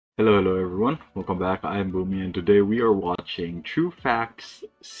Hello everyone. Welcome back. I'm Boomy, and today we are watching True Facts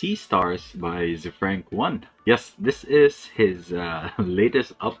Sea Stars by zefrank1. Yes, this is his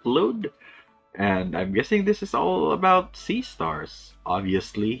latest upload, and I'm guessing this is all about sea stars.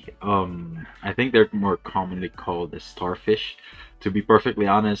 Obviously, I think they're more commonly called the starfish. To be perfectly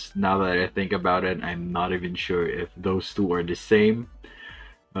honest, now that I think about it, I'm not even sure if those two are the same.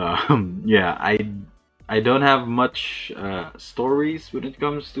 Yeah, I don't have much stories when it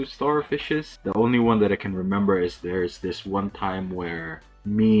comes to starfishes. The only one that I can remember is there's this one time where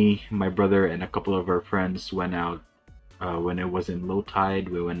me, my brother, and a couple of our friends went out when it was in low tide.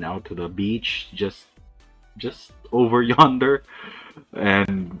 We went out to the beach just over yonder,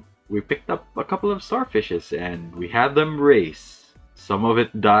 and we picked up a couple of starfishes and we had them race. Some of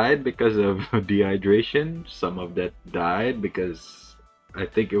it died because of dehydration. Some of that died because I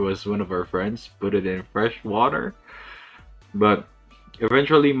think it was one of our friends put it in fresh water. But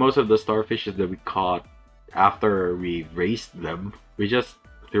eventually, most of the starfishes that we caught after we raced them, we just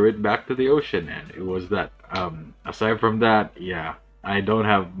threw it back to the ocean, and it was that. Aside from that, yeah, I don't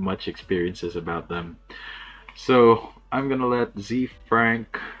have much experiences about them. So I'm gonna let Z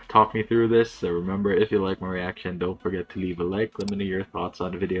Frank talk me through this. So remember, if you like my reaction, don't forget to leave a like. Let me know your thoughts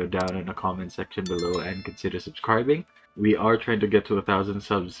on the video down in the comment section below, and consider subscribing. We are trying to get to 1,000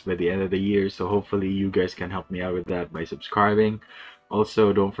 subs by the end of the year, so hopefully you guys can help me out with that by subscribing.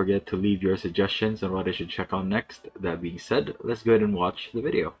 Also, don't forget to leave your suggestions on what I should check on next. That being said, let's go ahead and watch the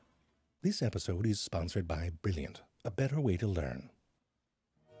video. This episode is sponsored by Brilliant, a better way to learn.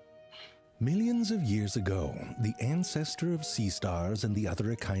 Millions of years ago, the ancestor of sea stars and the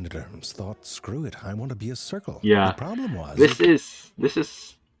other echinoderms thought, screw it, I want to be a circle. Yeah, the problem was... This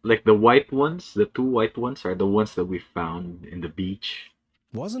is like the white ones, the two white ones are the ones that we found in the beach.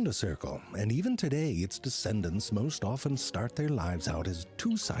 Wasn't a circle, and even today its descendants most often start their lives out as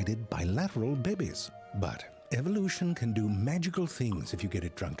two-sided bilateral babies. But evolution can do magical things if you get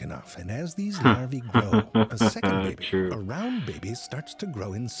it drunk enough, and as these larvae grow, a second baby, a round baby, starts to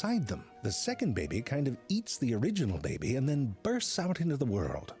grow inside them. The second baby kind of eats the original baby and then bursts out into the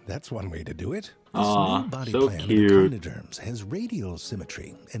world. That's one way to do it. This new body plan of echinoderms has radial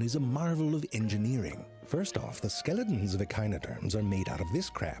symmetry and is a marvel of engineering. First off, the skeletons of echinoderms are made out of this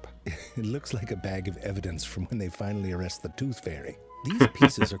crap. It looks like a bag of evidence from when they finally arrest the tooth fairy. These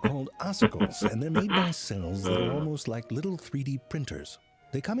pieces are called ossicles, and they're made by cells that are almost like little 3D printers.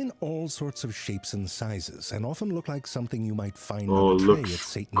 They come in all sorts of shapes and sizes, and often look like something you might find on a tray at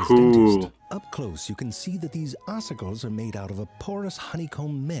Satan's dentist. Up close, you can see that these ossicles are made out of a porous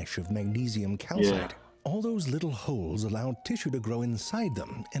honeycomb mesh of magnesium calcite. All those little holes allow tissue to grow inside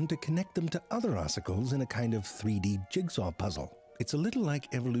them and to connect them to other ossicles in a kind of 3D jigsaw puzzle. It's a little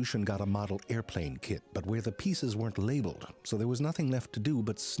like evolution got a model airplane kit, but where the pieces weren't labeled, so there was nothing left to do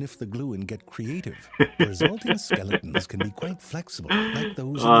but sniff the glue and get creative. The resulting skeletons can be quite flexible, like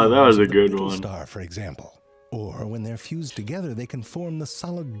those in the arms of the Beetle star, for example. Or when they're fused together, they can form the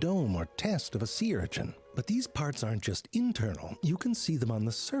solid dome or test of a sea urchin. But these parts aren't just internal. You can see them on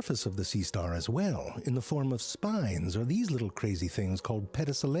the surface of the sea star as well, in the form of spines or these little crazy things called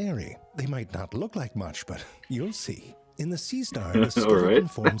pedicellari. They might not look like much, but you'll see. In the sea star, the skeleton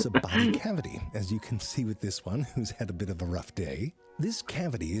forms a body cavity, as you can see with this one, who's had a bit of a rough day. This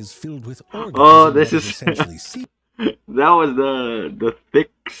cavity is filled with organs. Oh, this is essentially sea. That was the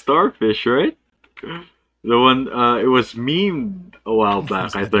thick starfish, right? The one it was memed a while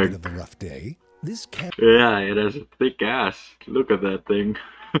back, I think. A bit of a rough day. This yeah, it has a thick ass. Look at that thing.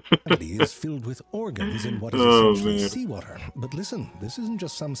 Cavity is filled with organs in what is essentially seawater. But listen, this isn't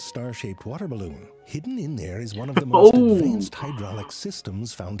just some star-shaped water balloon. Hidden in there is one of the most advanced hydraulic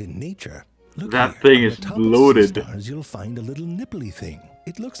systems found in nature. Look that here, thing is loaded. On stars, you'll find a little nipply thing.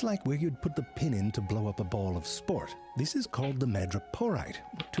 It looks like where you'd put the pin in to blow up a ball of sport. This is called the madreporite.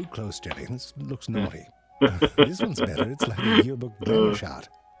 Too close, Jerry. This looks naughty. This one's better. It's like a yearbook glamour shot.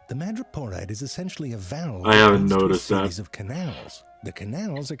 The madreporite is essentially a valve. I haven't noticed that. Series of canals. The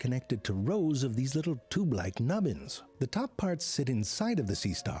canals are connected to rows of these little tube-like nubbins. The top parts sit inside of the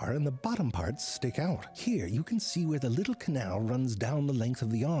sea star and the bottom parts stick out. Here you can see where the little canal runs down the length of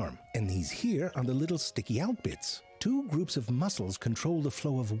the arm, and these here are the little sticky out bits. Two groups of muscles control the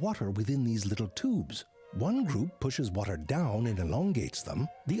flow of water within these little tubes. One group pushes water down and elongates them.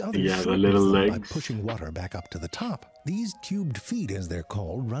 The other shortens them by pushing water back up to the top. These tubed feet, as they're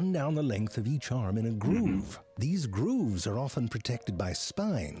called, run down the length of each arm in a groove. These grooves are often protected by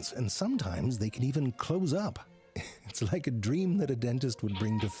spines, and sometimes they can even close up. It's like a dream that a dentist would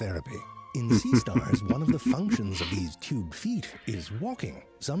bring to therapy. In sea stars, one of the functions of these tube feet is walking.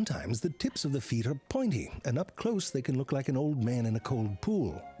 Sometimes the tips of the feet are pointy, and up close they can look like an old man in a cold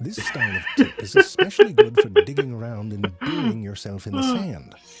pool. This style of tip is especially good for digging around and burying yourself in the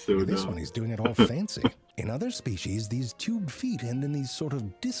sand. So Look at this dumb. one, he's doing it all fancy. In other species, these tube feet end in these sort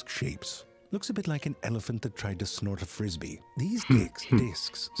of disc shapes. Looks a bit like an elephant that tried to snort a frisbee. These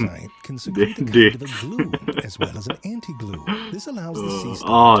discs can secrete a kind of a glue, as well as an anti-glue. This allows the sea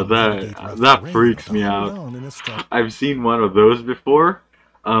star to navigate rough that terrain freaks to me hold out. on in a strong... I've seen one of those before.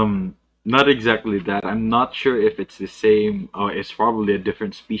 Not exactly that. I'm not sure if it's the same. It's probably a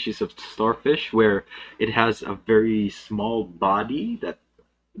different species of starfish where it has a very small body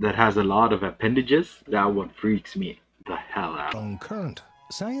that has a lot of appendages. That one freaks me the hell out. Strong current.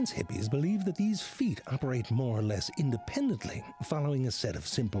 Science hippies believe that these feet operate more or less independently, following a set of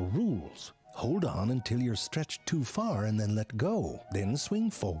simple rules. Hold on until you're stretched too far and then let go. Then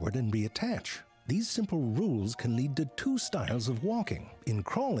swing forward and reattach. These simple rules can lead to two styles of walking. In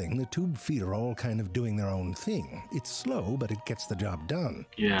crawling, the tube feet are all kind of doing their own thing. It's slow, but it gets the job done.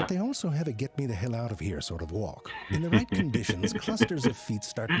 Yeah. But they also have a get me the hell out of here sort of walk. In the right conditions, clusters of feet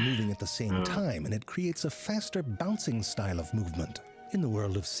start moving at the same time, and it creates a faster bouncing style of movement. In the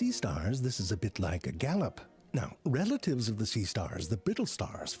world of sea stars, this is a bit like a gallop. Now, relatives of the sea stars, the brittle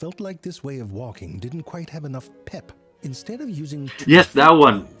stars, felt like this way of walking didn't quite have enough pep. Instead of using... Yes, that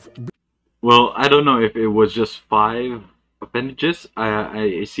one. Well, I don't know if it was just 5 appendages.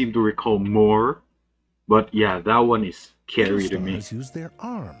 I seem to recall more. But yeah, that one is scary to me. Stars use their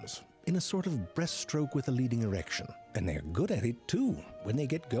arms in a sort of breaststroke with a leading erection. And they're good at it too. When they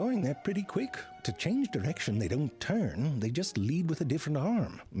get going, they're pretty quick. To change direction, they don't turn. They just lead with a different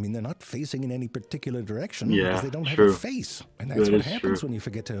arm. I mean, they're not facing in any particular direction because they don't have a face. And that's what happens when you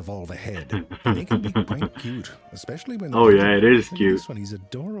forget to evolve a head. And they can be quite cute, especially when they're it is cute. This one, he's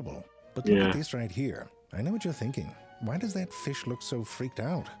adorable. But look at this right here. I know what you're thinking. Why does that fish look so freaked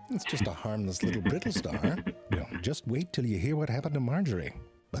out? It's just a harmless little brittle star. Well, just wait till you hear what happened to Marjorie.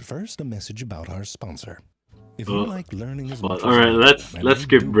 But first, a message about our sponsor. If you like learning as much as let's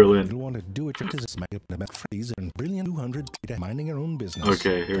skip Brilliant. You'll want to do it just about phrase and Brilliant 200 minding your own business.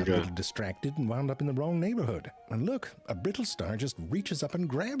 Okay, here we Got go. a little distracted and wound up in the wrong neighborhood. And look, a brittle star just reaches up and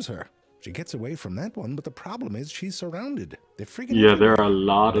grabs her. She gets away from that one, but the problem is she's surrounded. They're freaking Yeah, there are a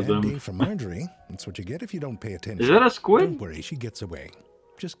lot of Bad them. day for Marjorie. That's what you get if you don't pay attention. Is that a squid? Don't worry, she gets away.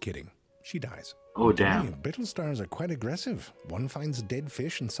 Just kidding. She dies. Oh, I'm telling damn. you, brittle stars are quite aggressive. One finds a dead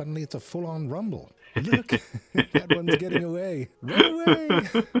fish and suddenly it's a full-on rumble. Look, that one's getting away. Run away!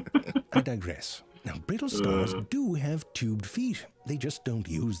 I digress. Now, brittle stars do have tubed feet. They just don't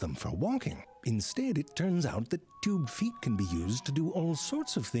use them for walking. Instead, it turns out that tubed feet can be used to do all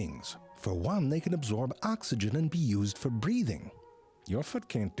sorts of things. For one, they can absorb oxygen and be used for breathing. Your foot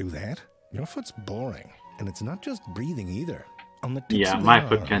can't do that. Your foot's boring. And it's not just breathing either. On the tips of my their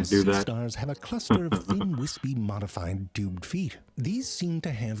foot can't do sea that. stars have a cluster of thin, wispy, modified tubed feet. These seem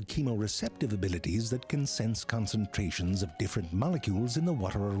to have chemoreceptive abilities that can sense concentrations of different molecules in the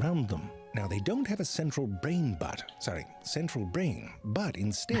water around them. Now, they don't have a central brain, but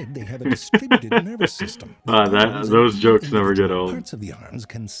instead they have a distributed nervous system. Those jokes never get old. Parts of the arms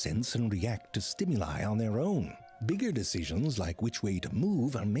can sense and react to stimuli on their own. Bigger decisions like which way to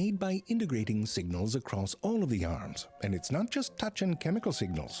move are made by integrating signals across all of the arms. And it's not just touch and chemical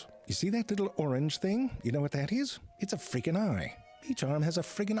signals. You see that little orange thing? You know what that is? It's a freaking eye. Each arm has a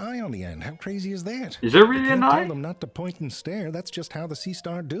friggin' eye on the end. How crazy is that? Is there really an eye? Tell them not to point and stare. That's just how the sea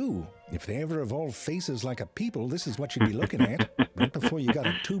star do. If they ever evolve faces like a people, this is what you'd be looking at. Right before you got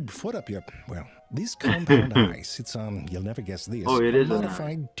a tubed foot up your... Well, this compound eye sits on, you'll never guess this, it a is an eye.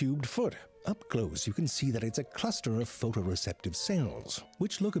 modified tubed foot. Up close, you can see that it's a cluster of photoreceptive cells,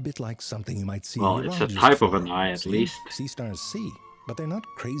 which look a bit like something you might see Well, a it's a urologist type of for. an eye, at See? least. Sea stars see, but they're not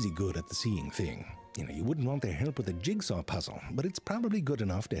crazy good at the seeing thing. You know, you wouldn't want their help with a jigsaw puzzle, but it's probably good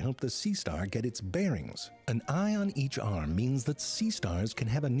enough to help the sea star get its bearings. An eye on each arm means that sea stars can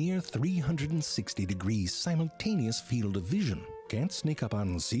have a near 360-degree simultaneous field of vision. Can't sneak up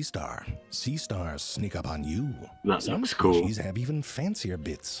on sea star. Sea stars sneak up on you. That Some looks cool. species have even fancier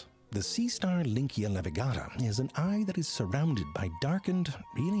bits. The sea star Lynchia levigata is an eye that is surrounded by darkened,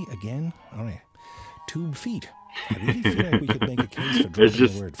 tube feet. I really feel like we could make a case for dropping It's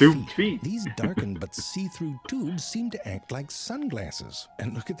just the word tube feet. These darkened but see-through tubes seem to act like sunglasses.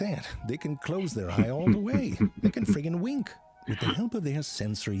 And look at that. They can close their eye all the way. They can friggin' wink. With the help of their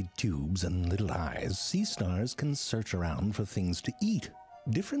sensory tubes and little eyes, sea stars can search around for things to eat.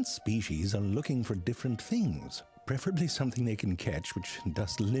 Different species are looking for different things. preferably something they can catch, which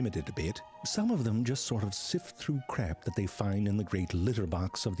does limit it a bit. Some of them just sort of sift through crap that they find in the great litter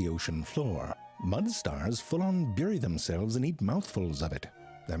box of the ocean floor. Mud stars full-on bury themselves and eat mouthfuls of it.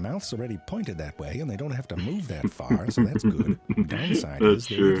 Their mouth's already pointed that way, and they don't have to move that far, so that's good. Downside is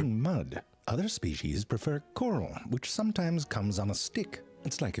they're eating mud. Other species prefer coral, which sometimes comes on a stick.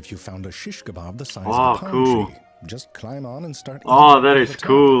 It's like if you found a shish kebab the size of a palm tree. Just climb on and start eating. Oh, that is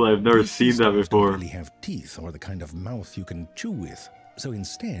cool. I've never seen that before. Don't really have teeth or the kind of mouth you can chew with. So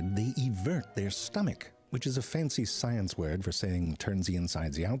instead, they evert their stomach, which is a fancy science word for saying turnsy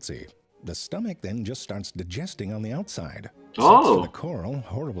insidesy outsy. The stomach then just starts digesting on the outside. Oh! For the coral,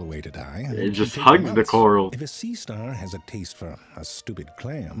 horrible way to die. It just hugs the coral. If a sea star has a taste for a stupid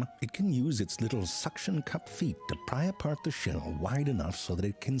clam, it can use its little suction cup feet to pry apart the shell wide enough so that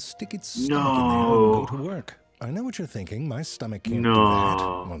it can stick its stomach in there and go to work. I know what you're thinking. My stomach can't do that.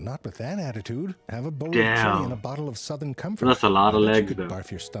 Well, not with that attitude. Have a bowl of chili and a bottle of Southern Comfort. That's a lot of legs, you could though. Barf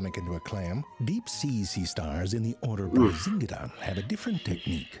your stomach into a clam. Deep sea stars in the order Brysingida have a different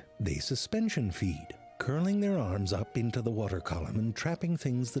technique. They suspension feed, curling their arms up into the water column and trapping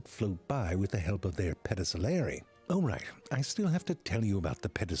things that float by with the help of their pedicellariae. Oh right, I still have to tell you about the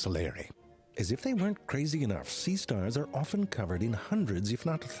pedicellariae. As if they weren't crazy enough, sea stars are often covered in hundreds, if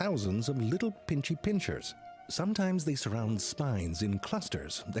not thousands, of little pinchy pinchers. Sometimes they surround spines in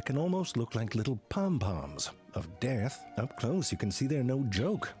clusters that can almost look like little pom-poms of death. Up close, you can see they're no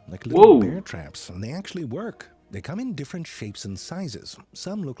joke, like little bear traps, and they actually work. They come in different shapes and sizes.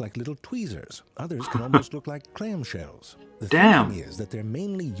 Some look like little tweezers. Others can almost look like clamshells. The thinking is that they're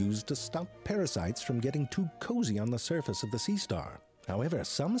mainly used to stop parasites from getting too cozy on the surface of the sea star. However,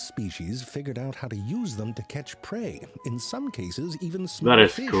 some species figured out how to use them to catch prey. In some cases, even small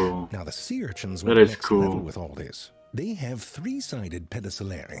fish. Cool. Now, the sea urchins were the next level with all this. They have three-sided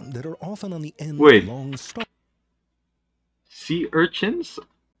pedicellariae that are often on the end of long stalks. Sea urchins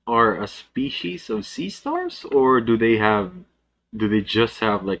are a species of sea stars, or do they just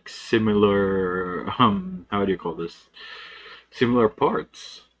have like similar how do you call this? Similar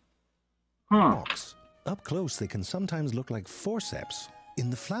parts? Huh. Up close, they can sometimes look like forceps. In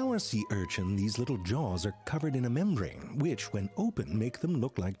the flower sea urchin, these little jaws are covered in a membrane, which, when open, make them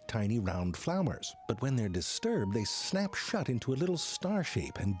look like tiny round flowers. But when they're disturbed, they snap shut into a little star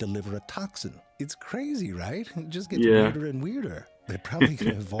shape and deliver a toxin. It's crazy, right? It just gets weirder and weirder. They're probably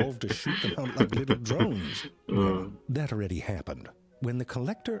going to evolve to shoot them out like little drones. Well, that already happened. When the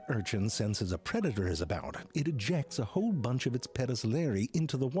collector urchin senses a predator is about, it ejects a whole bunch of its pedicellariae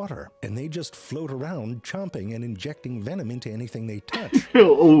into the water, and they just float around, chomping and injecting venom into anything they touch.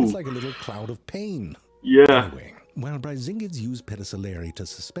 It's like a little cloud of pain. Anyway, while Bryzingids use pedicellariae to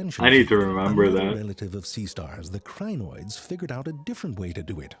suspension, I need to remember another that. relative of sea stars, the crinoids, figured out a different way to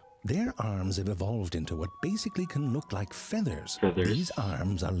do it. Their arms have evolved into what basically can look like feathers. These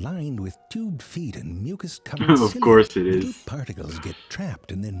arms are lined with tubed feet and mucus-covered cilia. Of course it is. Little particles get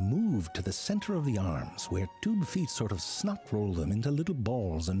trapped and then moved to the center of the arms, where tube feet sort of snot roll them into little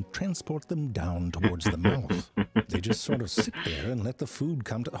balls and transport them down towards the mouth. They just sort of sit there and let the food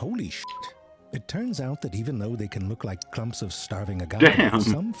come to... Holy shit! It turns out that even though they can look like clumps of starving agaves,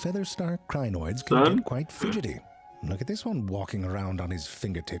 some feather star crinoids can get quite fidgety. Look at this one walking around on his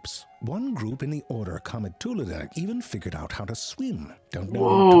fingertips. One group in the order Cometulidae even figured out how to swim. Don't know.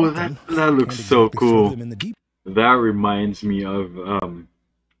 Whoa, that looks so cool. That reminds me of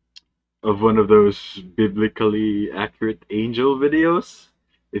one of those biblically accurate angel videos.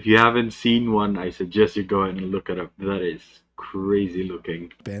 If you haven't seen one, I suggest you go ahead and look it up. That is crazy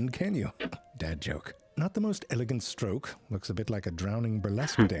looking. Ben, can you? Dad joke. Not the most elegant stroke. Looks a bit like a drowning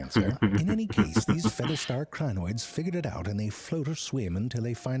burlesque dancer. In any case, these feather star crinoids figured it out, and they float or swim until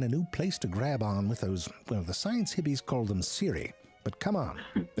they find a new place to grab on with those, well, the science hippies call them Siri. But come on,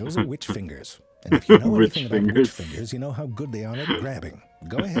 those are witch fingers. And if you know anything about witch fingers, you know how good they are at grabbing.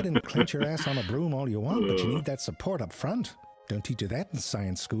 Go ahead and clench your ass on a broom all you want, but you need that support up front. Don't teach you that in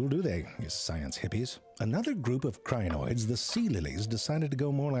science school, do they, you science hippies? Another group of crinoids, the sea lilies, decided to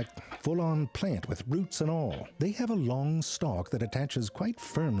go more like full-on plant with roots and all. They have a long stalk that attaches quite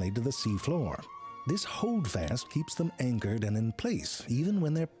firmly to the sea floor. This holdfast keeps them anchored and in place, even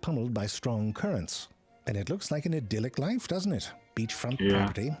when they're pummeled by strong currents. And it looks like an idyllic life, doesn't it? Beachfront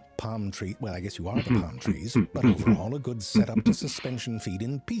property, palm tree, well, I guess you are the palm trees, but overall a good setup to suspension feed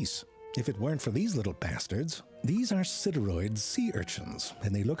in peace. If it weren't for these little bastards, these are sideroid sea urchins,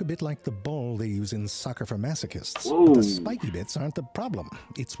 and they look a bit like the ball they use in soccer for masochists. But the spiky bits aren't the problem,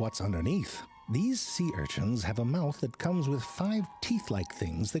 it's what's underneath. These sea urchins have a mouth that comes with 5 teeth-like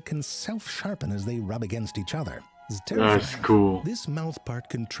things that can self-sharpen as they rub against each other. It's That's terrifying. cool. This mouthpart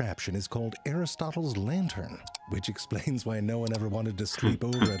contraption is called Aristotle's lantern, which explains why no one ever wanted to sleep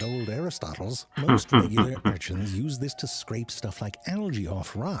over at old Aristotle's. Most regular urchins use this to scrape stuff like algae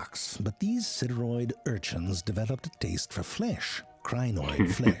off rocks, but these sideroid urchins developed a taste for flesh, crinoid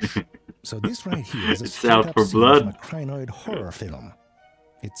flesh. So this right here is a It's out straight-up for scene blood. from a crinoid horror film.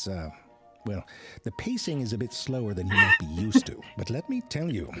 It's, well, the pacing is a bit slower than you might be used to, but let me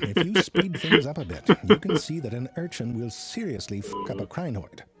tell you, if you speed things up a bit, you can see that an urchin will seriously f*** up a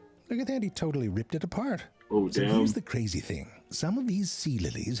crinoid. Look at that, he totally ripped it apart. Oh, So damn. here's the crazy thing. Some of these sea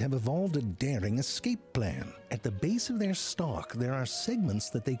lilies have evolved a daring escape plan. At the base of their stalk, there are segments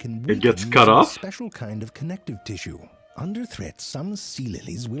that they can weaken gets cut using a off? special kind of connective tissue. Under threat, some sea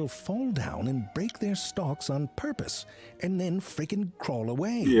lilies will fall down and break their stalks on purpose, and then frickin' crawl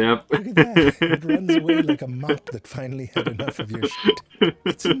away. Yep. Look at that. It runs away like a mop that finally had enough of your shit.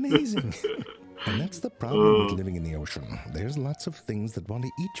 It's amazing. And that's the problem with living in the ocean. There's lots of things that want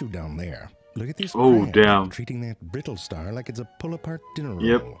to eat you down there. Look at this Oh, crab damn. treating that brittle star like it's a pull-apart dinner roll.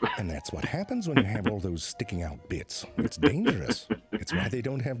 Yep. And that's what happens when you have all those sticking out bits. It's dangerous. It's why they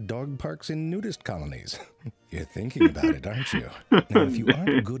don't have dog parks in nudist colonies. You're thinking about it, aren't you? Now, if you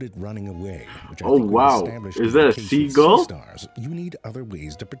aren't good at running away, which I Oh, think we've wow. established Is is that the a case with seagull? sea stars, you need other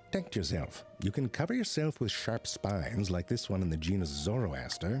ways to protect yourself. You can cover yourself with sharp spines like this one in the genus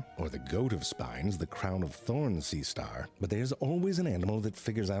Zoroaster, or the goat of spines, the crown of thorns sea star. But there's always an animal that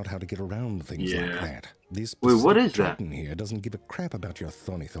figures out how to get around things like Yeah. that. This Wait, what specific is that? triton here doesn't give a crap about your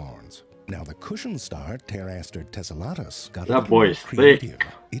thorny thorns. Now, the cushion star, Pteraster tessellatus, got a That little boy more is thick. creative.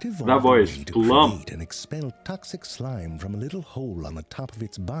 It evolved That boy a is way to plump. create and expel toxic slime from a little hole on the top of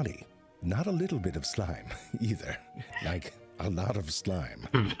its body. Not a little bit of slime, either. Like a lot of slime.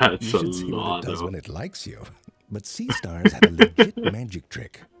 That's You a should see what lot, it does though. when it likes you. But sea stars have a legit magic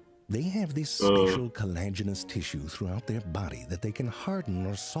trick. They have this special collagenous tissue throughout their body that they can harden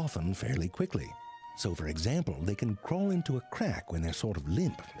or soften fairly quickly. So, for example, they can crawl into a crack when they're sort of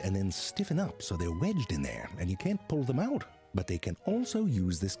limp and then stiffen up so they're wedged in there and you can't pull them out. But they can also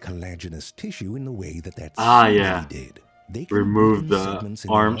use this collagenous tissue in the way that sea yeah. lily did. They can Remove weaken the segments in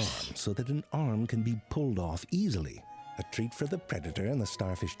their arms. arm so that an arm can be pulled off easily. A treat for the predator, and the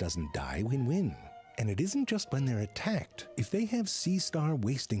starfish doesn't die, win-win. And it isn't just when they're attacked. If they have sea star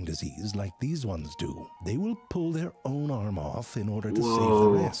wasting disease like these ones do, they will pull their own arm off in order to save the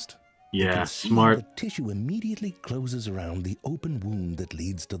Whoa. rest. You Yeah, can see smart. The tissue immediately closes around the open wound that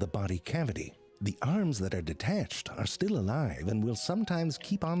leads to the body cavity. The arms that are detached are still alive and will sometimes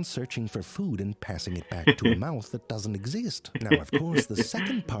keep on searching for food and passing it back to a mouth that doesn't exist. Now, of course, the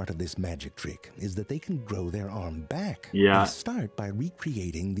second part of this magic trick is that they can grow their arm back. Yeah. They start by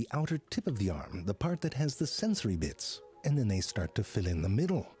recreating the outer tip of the arm, the part that has the sensory bits, and then they start to fill in the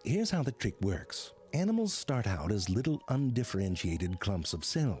middle. Here's how the trick works. Animals start out as little undifferentiated clumps of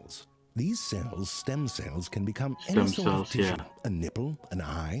cells. These cells, stem cells, can become any Stem sort of cells, tissue, yeah. a nipple, an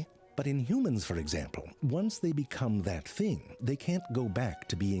eye. But in humans, for example, once they become that thing, they can't go back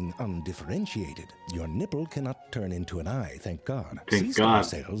to being undifferentiated. Your nipple cannot turn into an eye, thank God. Thank Sea star God.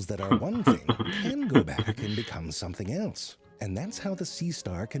 cells that are one thing can go back and become something else. And that's how the sea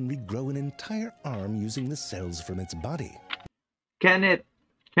star can regrow an entire arm using the cells from its body. Can it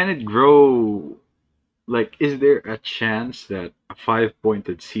grow? Like, is there a chance that a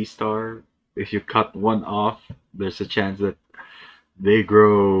 5-pointed sea star, if you cut one off, there's a chance that they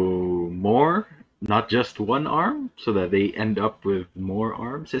grow more, not just one arm, so that they end up with more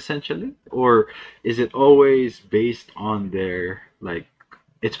arms, essentially? Or is it always based on their, like,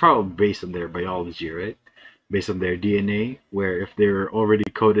 it's probably based on their biology, right? Based on their DNA, where if they're already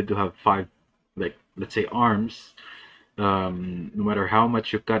coded to have 5, like, let's say, arms, no matter how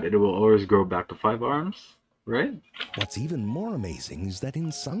much you cut, it will always grow back to 5 arms, right? What's even more amazing is that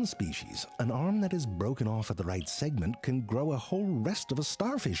in some species, an arm that is broken off at the right segment can grow a whole rest of a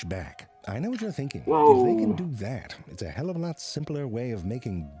starfish back. I know what you're thinking. Whoa. If they can do that, it's a hell of a lot simpler way of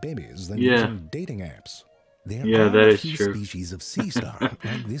making babies than Yeah. using dating apps. There Yeah, are that a is few true. species of sea star,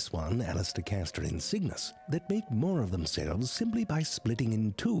 like this one, Alistocastor insignis, that make more of themselves simply by splitting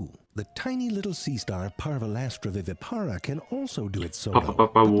in two. The tiny little sea star Parvalastra vivipara can also do it solo,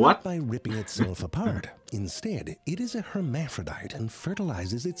 but what? not by ripping itself apart. Instead, it is a hermaphrodite and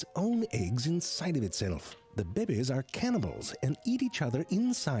fertilizes its own eggs inside of itself. The babies are cannibals and eat each other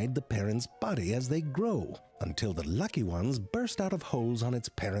inside the parent's body as they grow, until the lucky ones burst out of holes on its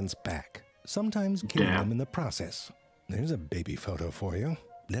parent's back, sometimes killing Damn. them in the process. There's a baby photo for you.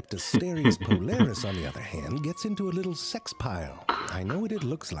 Leptosterius polaris, on the other hand, gets into a little sex pile. I know what it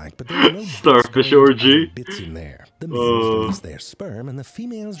looks like, but there's no Starfish bits going into orgy. other bits in there. The males release their sperm and the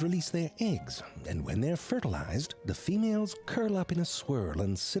females release their eggs. And when they're fertilized, the females curl up in a swirl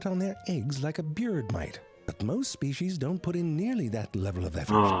and sit on their eggs like a bird might. But most species don't put in nearly that level of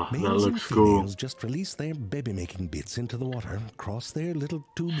effort. That Males and looks females cool. just release their baby-making bits into the water, cross their little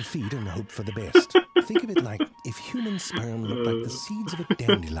tube feet, and hope for the best. Think of it like if human sperm looked like the seeds of a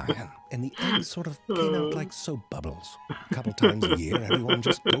dandelion, and the eggs sort of came out like soap bubbles. A couple times a year, everyone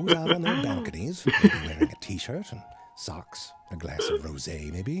just goes out on their balconies, maybe wearing a t-shirt and socks, a glass of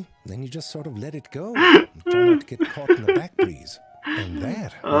rosé maybe. Then you just sort of let it go, and try not to get caught in the back breeze. And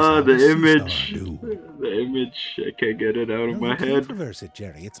that is how the sea image. star do. The image. I can't get it out of No, my you can't head. reverse it,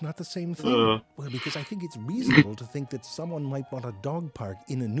 Jerry. It's not the same thing. Well, because I think it's reasonable to think that someone might want a dog park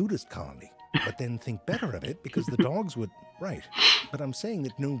in a nudist colony, but then think better of it because the dogs would... Right. But I'm saying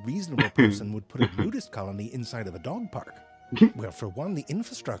that no reasonable person would put a nudist colony inside of a dog park. Well, for one, the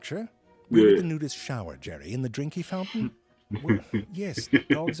infrastructure. Where would the nudists shower, Jerry? In the drinky fountain? Well, yes,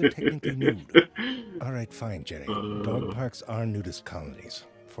 dogs are technically nude. All right, fine, Jerry. Dog parks are nudist colonies.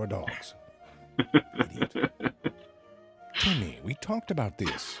 For dogs. Idiot. Timmy, we talked about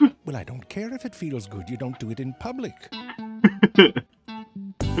this. Well, I don't care if it feels good. You don't do it in public.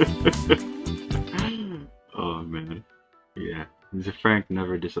 Oh man, yeah. Frank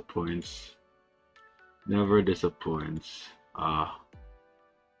never disappoints. Never disappoints. I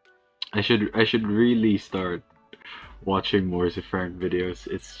should really start watching more Frank videos.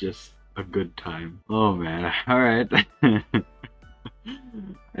 It's just a good time. Oh man. All right. I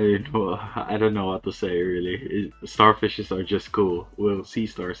mean, well, I don't know what to say really. Starfishes are just cool. Well, sea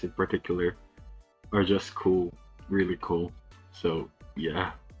stars in particular are just cool, really cool. So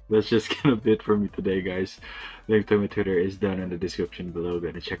yeah, that's just gonna be it for me today, guys. Link to my Twitter is down in the description below.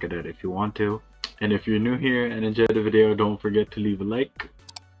 Go to check it out if you want to. And if you're new here and enjoyed the video, don't forget to leave a like.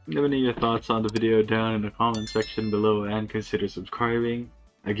 Let me know your thoughts on the video down in the comment section below and consider subscribing.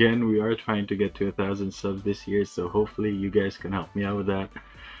 Again, we are trying to get to 1,000 subs this year, so hopefully you guys can help me out with that.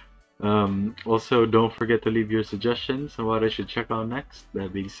 Also, don't forget to leave your suggestions on what I should check out next.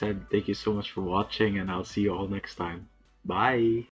 That being said, thank you so much for watching, and I'll see you all next time. Bye!